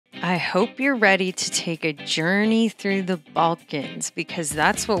I hope you're ready to take a journey through the Balkans because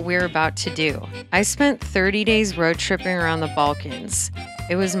that's what we're about to do. I spent 30 days road tripping around the Balkans.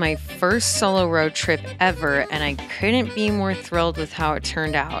 It was my first solo road trip ever, and I couldn't be more thrilled with how it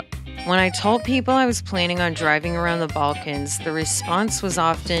turned out. When I told people I was planning on driving around the Balkans, the response was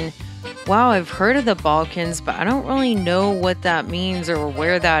often, "Wow, I've heard of the Balkans, but I don't really know what that means or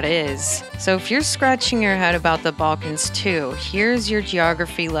where that is." So if you're scratching your head about the Balkans too, here's your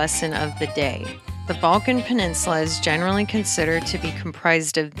geography lesson of the day. The Balkan Peninsula is generally considered to be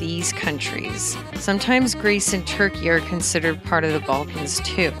comprised of these countries. Sometimes Greece and Turkey are considered part of the Balkans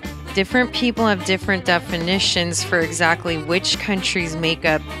too. Different people have different definitions for exactly which countries make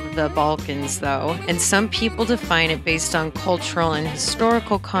up the Balkans, though, and some people define it based on cultural and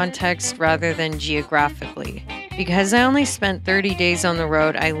historical context rather than geographically. Because I only spent 30 days on the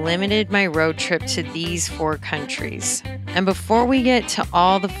road, I limited my road trip to these 4 countries. And before we get to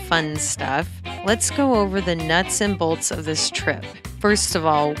all the fun stuff, let's go over the nuts and bolts of this trip. First of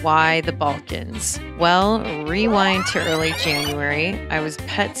all, why the Balkans? Well, rewind to early January. I was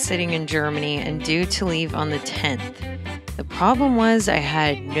pet sitting in Germany and due to leave on the 10th. The problem was I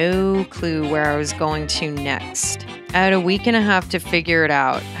had no clue where I was going to next. I had a week and a half to figure it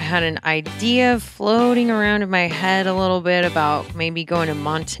out. I had an idea floating around in my head a little bit about maybe going to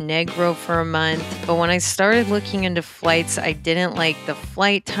Montenegro for a month, but when I started looking into flights, I didn't like the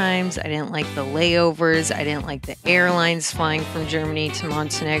flight times, I didn't like the layovers, I didn't like the airlines flying from Germany to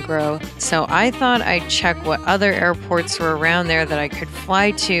Montenegro, so I thought I'd check what other airports were around there that I could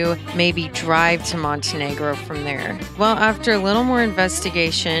fly to, maybe drive to Montenegro from there. Well, after a little more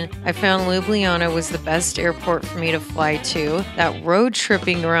investigation, I found Ljubljana was the best airport for me to fly to, that road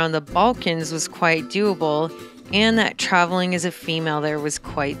tripping around the Balkans was quite doable, and that traveling as a female there was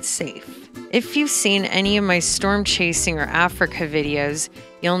quite safe. If you've seen any of my storm chasing or Africa videos,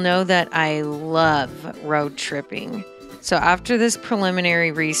 you'll know that I love road tripping. So after this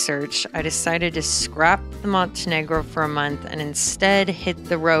preliminary research, I decided to scrap the Montenegro for a month and instead hit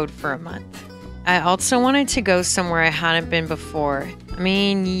the road for a month. I also wanted to go somewhere I hadn't been before. I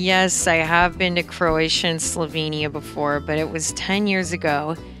mean, yes, I have been to Croatia and Slovenia before, but it was 10 years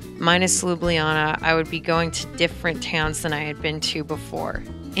ago. Minus Ljubljana, I would be going to different towns than I had been to before.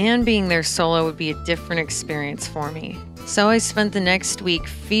 And being there solo would be a different experience for me. So I spent the next week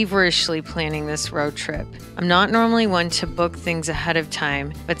feverishly planning this road trip. I'm not normally one to book things ahead of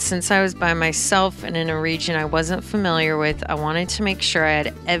time, but since I was by myself and in a region I wasn't familiar with, I wanted to make sure I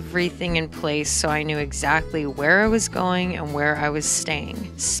had everything in place so I knew exactly where I was going and where I was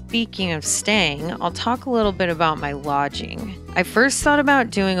staying. Speaking of staying, I'll talk a little bit about my lodging. I first thought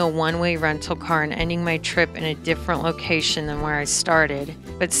about doing a one-way rental car and ending my trip in a different location than where I started,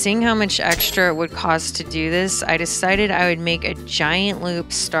 but seeing how much extra it would cost to do this, I decided I would make a giant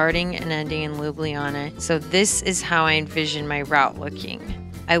loop starting and ending in Ljubljana, so this is how I envisioned my route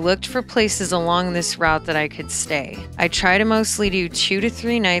looking. I looked for places along this route that I could stay. I try to mostly do 2 to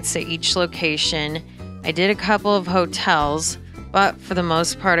 3 nights at each location. I did a couple of hotels, but for the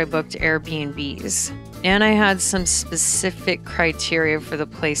most part I booked Airbnbs. And I had some specific criteria for the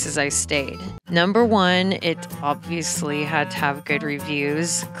places I stayed. Number 1, it obviously had to have good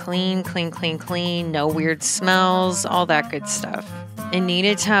reviews. Clean, clean, clean, clean, no weird smells, all that good stuff. It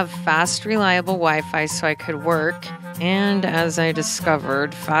needed to have fast, reliable Wi-Fi so I could work. And as I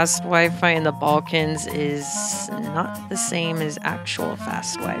discovered, fast Wi-Fi in the Balkans is not the same as actual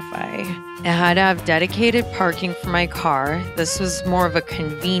fast Wi-Fi. It had to have dedicated parking for my car. This was more of a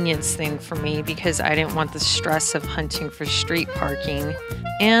convenience thing for me because I didn't want the stress of hunting for street parking.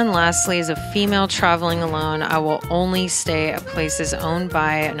 And lastly, as a female traveling alone, I will only stay at places owned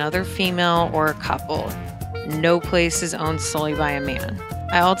by another female or a couple. No place is owned solely by a man.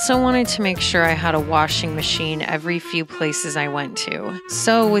 I also wanted to make sure I had a washing machine every few places I went to.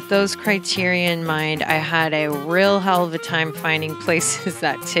 So with those criteria in mind, I had a real hell of a time finding places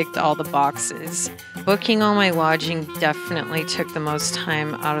that ticked all the boxes. Booking all my lodging definitely took the most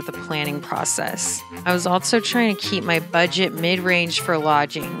time out of the planning process. I was also trying to keep my budget mid-range for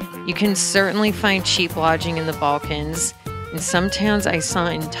lodging. You can certainly find cheap lodging in the Balkans. In some towns, I saw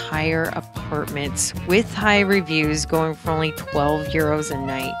entire apartments with high reviews going for only 12 euros a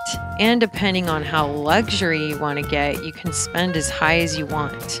night. And depending on how luxury you want to get, you can spend as high as you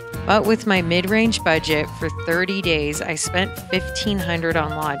want. But with my mid-range budget for 30 days, I spent $1,500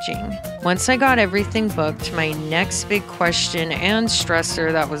 on lodging. Once I got everything booked, my next big question and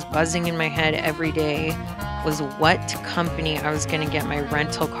stressor that was buzzing in my head every day was what company I was going to get my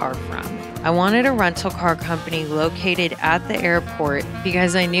rental car from. I wanted a rental car company located at the airport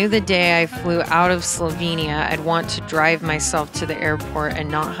because I knew the day I flew out of Slovenia, I'd want to drive myself to the airport and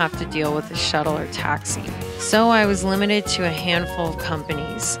not have to deal with a shuttle or taxi. So I was limited to a handful of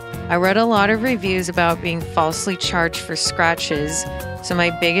companies. I read a lot of reviews about being falsely charged for scratches, so my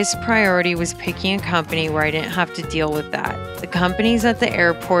biggest priority was picking a company where I didn't have to deal with that. The companies at the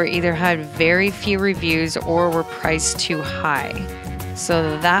airport either had very few reviews or were priced too high.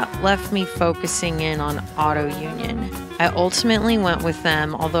 So that left me focusing in on Auto Union. I ultimately went with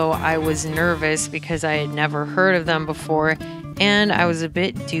them, although I was nervous because I had never heard of them before, and I was a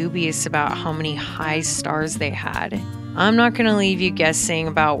bit dubious about how many high stars they had. I'm not going to leave you guessing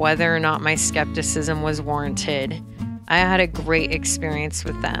about whether or not my skepticism was warranted. I had a great experience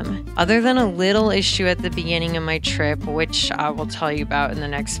with them. Other than a little issue at the beginning of my trip, which I will tell you about in the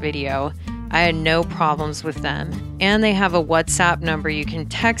next video, I had no problems with them. And they have a WhatsApp number you can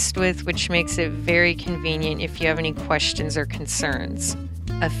text with, which makes it very convenient if you have any questions or concerns.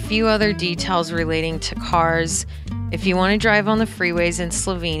 A few other details relating to cars. If you want to drive on the freeways in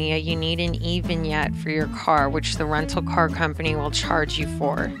Slovenia, you need an e-vignette for your car, which the rental car company will charge you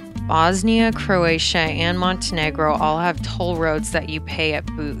for. Bosnia, Croatia, and Montenegro all have toll roads that you pay at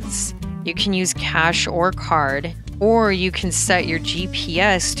booths. You can use cash or card, or you can set your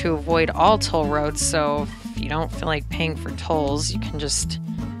GPS to avoid all toll roads, so if you don't feel like paying for tolls, you can just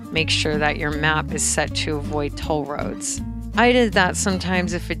make sure that your map is set to avoid toll roads. I did that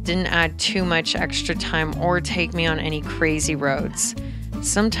sometimes if it didn't add too much extra time or take me on any crazy roads.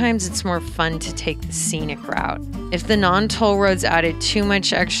 Sometimes it's more fun to take the scenic route. If the non-toll roads added too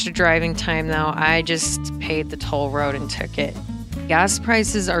much extra driving time though, I just paid the toll road and took it. Gas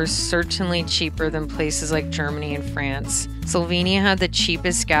prices are certainly cheaper than places like Germany and France. Slovenia had the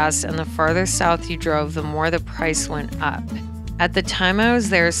cheapest gas, and the farther south you drove, the more the price went up. At the time I was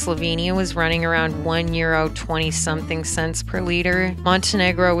there, Slovenia was running around €1 20-something cents per liter.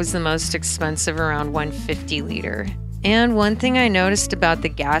 Montenegro was the most expensive, around $1.50 liter. And one thing I noticed about the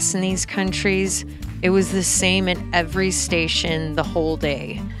gas in these countries, it was the same at every station the whole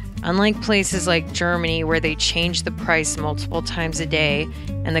day. Unlike places like Germany, where they change the price multiple times a day,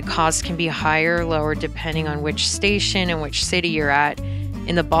 and the cost can be higher or lower depending on which station and which city you're at,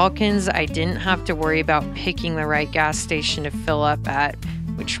 in the Balkans, I didn't have to worry about picking the right gas station to fill up at,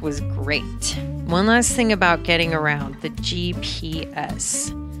 which was great. One last thing about getting around, the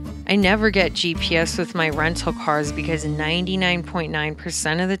GPS. I never get GPS with my rental cars because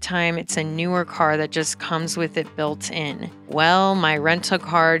 99.9% of the time it's a newer car that just comes with it built in. Well, my rental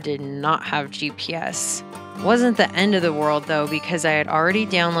car did not have GPS. It wasn't the end of the world though, because I had already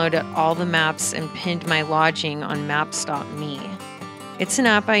downloaded all the maps and pinned my lodging on Maps.me. It's an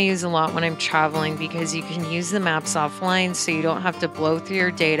app I use a lot when I'm traveling because you can use the maps offline so you don't have to blow through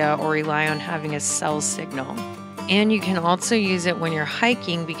your data or rely on having a cell signal. And you can also use it when you're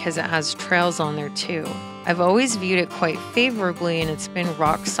hiking because it has trails on there too. I've always viewed it quite favorably and it's been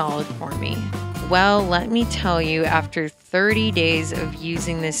rock solid for me. Well, let me tell you, after 30 days of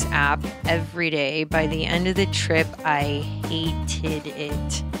using this app every day, by the end of the trip, I hated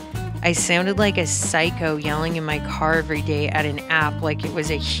it. I sounded like a psycho yelling in my car every day at an app like it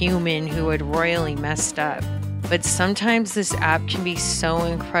was a human who had royally messed up. But sometimes this app can be so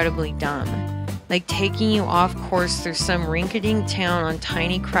incredibly dumb. Like taking you off course through some rinky-dink town on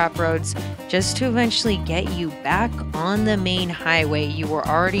tiny crap roads just to eventually get you back on the main highway you were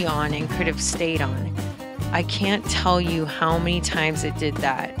already on and could have stayed on. I can't tell you how many times it did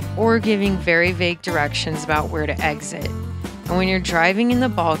that, or giving very vague directions about where to exit. And when you're driving in the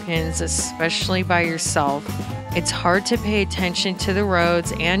Balkans, especially by yourself, it's hard to pay attention to the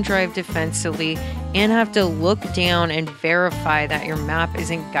roads and drive defensively and have to look down and verify that your map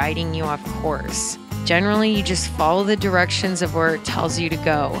isn't guiding you off course. Generally, you just follow the directions of where it tells you to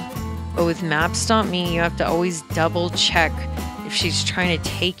go. But with Maps.me, you have to always double check if she's trying to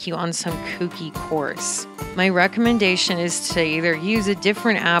take you on some kooky course. My recommendation is to either use a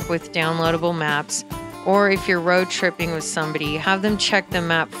different app with downloadable maps, or if you're road tripping with somebody, have them check the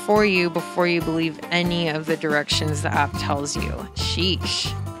map for you before you believe any of the directions the app tells you.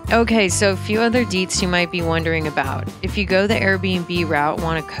 Sheesh. Okay, so a few other deets you might be wondering about. If you go the Airbnb route,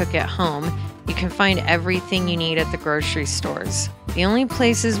 want to cook at home, you can find everything you need at the grocery stores. The only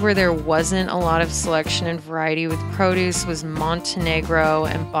places where there wasn't a lot of selection and variety with produce was Montenegro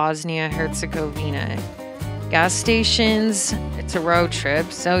and Bosnia-Herzegovina. Gas stations, it's a road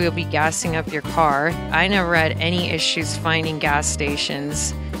trip, so you'll be gassing up your car. I never had any issues finding gas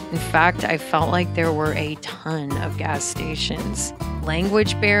stations. In fact, I felt like there were a ton of gas stations.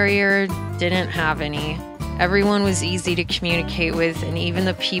 Language barrier, didn't have any. Everyone was easy to communicate with, and even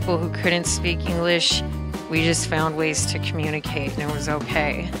the people who couldn't speak English, we just found ways to communicate, and it was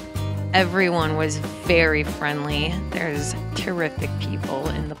okay. Everyone was very friendly. There's terrific people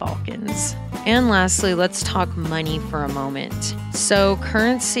in the Balkans. And lastly, let's talk money for a moment. So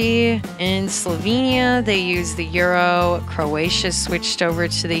currency in Slovenia, they use the euro. Croatia switched over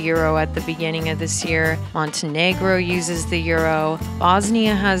to the euro at the beginning of this year. Montenegro uses the euro.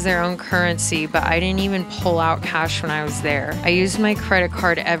 Bosnia has their own currency, but I didn't even pull out cash when I was there. I used my credit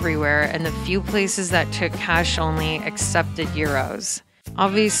card everywhere, and the few places that took cash only accepted euros.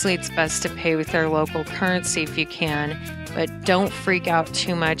 Obviously, it's best to pay with their local currency if you can, but don't freak out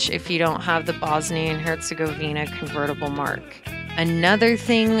too much if you don't have the Bosnia and Herzegovina convertible mark. Another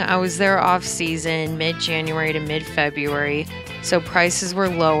thing, I was there off-season, mid-January to mid-February, so prices were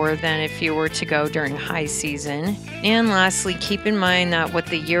lower than if you were to go during high season. And lastly, keep in mind that what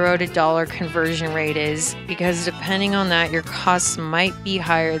the euro to dollar conversion rate is, because depending on that, your costs might be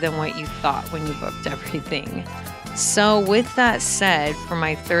higher than what you thought when you booked everything. So with that said, for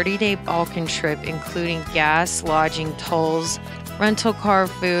my 30-day Balkan trip, including gas, lodging, tolls, rental car,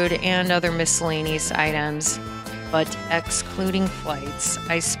 food, and other miscellaneous items, but excluding flights,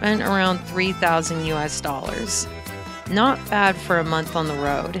 I spent around $3,000 US. Not bad for a month on the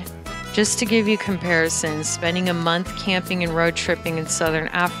road. Just to give you comparisons, spending a month camping and road tripping in Southern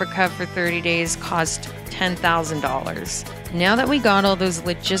Africa for 30 days cost $10,000. Now that we got all those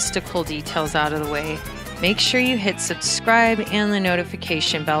logistical details out of the way, make sure you hit subscribe and the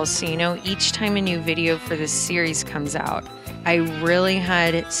notification bell so you know each time a new video for this series comes out. I really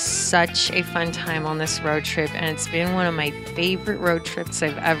had such a fun time on this road trip, and it's been one of my favorite road trips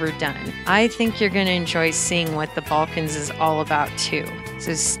I've ever done. I think you're going to enjoy seeing what the Balkans is all about too.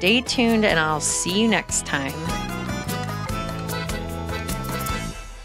 So stay tuned, and I'll see you next time.